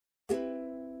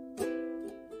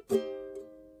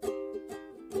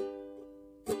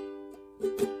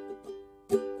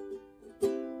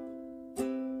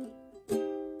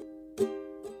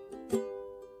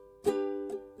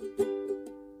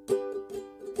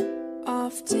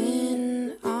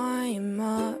Often I'm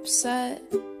upset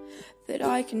that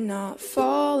I cannot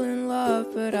fall in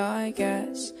love, but I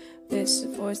guess this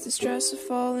avoids the stress of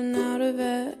falling out of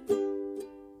it.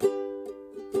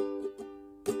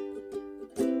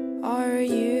 Are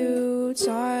you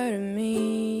tired of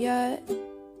me yet?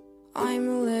 I'm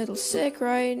a little sick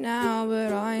right now,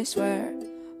 but I swear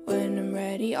when I'm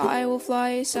ready I will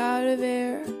fly us out of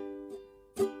here.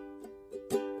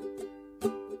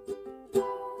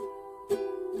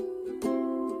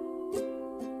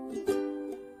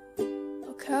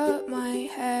 I'll cut my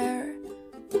hair,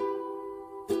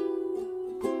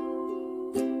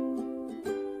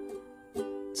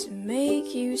 to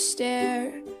make you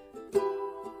stare.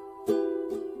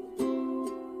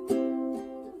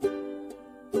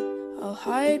 I'll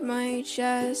hide my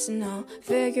chest and I'll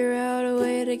figure out a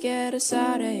way to get us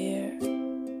out of here.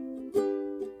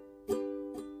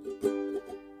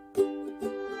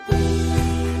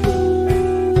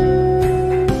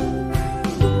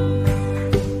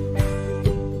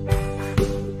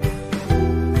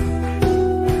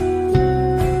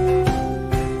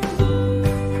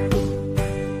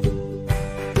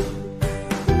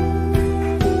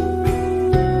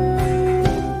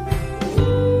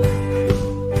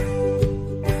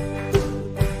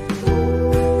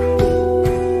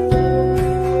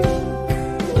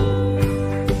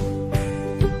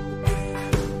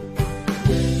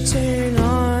 Turn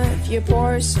off your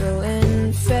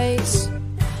porcelain face.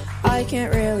 I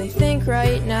can't really think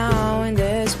right now in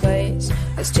this place.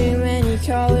 There's too many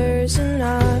colors,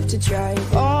 enough to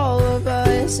drive all of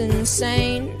us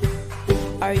insane.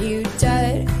 Are you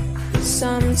dead?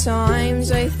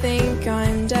 Sometimes I think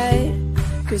I'm dead,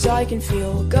 'cause I can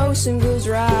feel ghosts and ghouls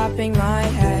wrapping my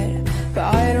head.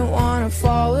 But I don't wanna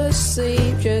fall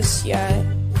asleep just yet.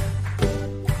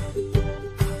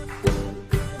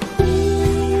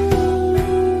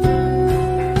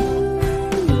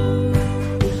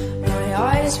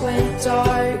 Went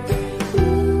dark,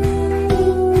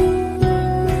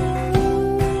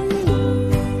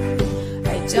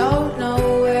 I don't know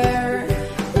where.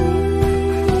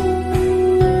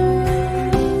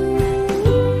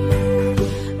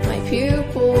 My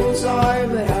pupils are,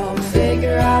 but I'll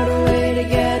figure out a way to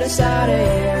get us out of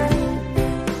here.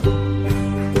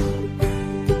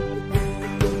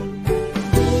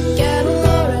 Get a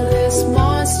load of this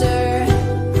monster.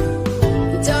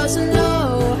 He doesn't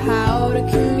know how to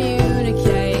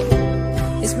communicate.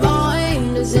 His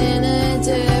mind is in a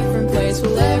different place.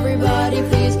 Will everybody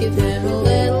please give him a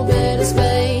little bit of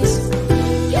space?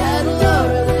 Get a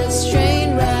load of this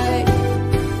train wreck.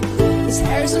 His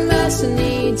hair's a mess and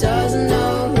he doesn't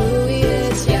know who he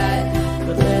is yet.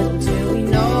 But little do we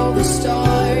know, the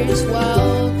stars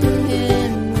welcome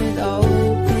him with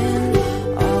open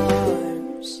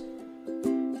arms.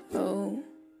 Oh,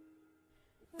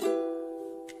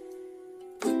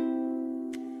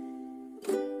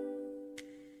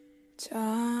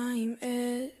 time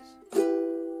is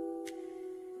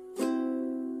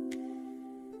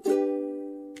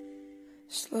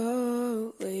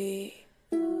slowly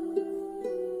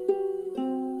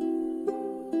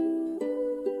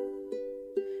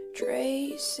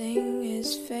tracing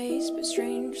his face, but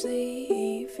strangely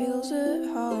he feels at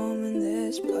home in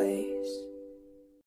this place.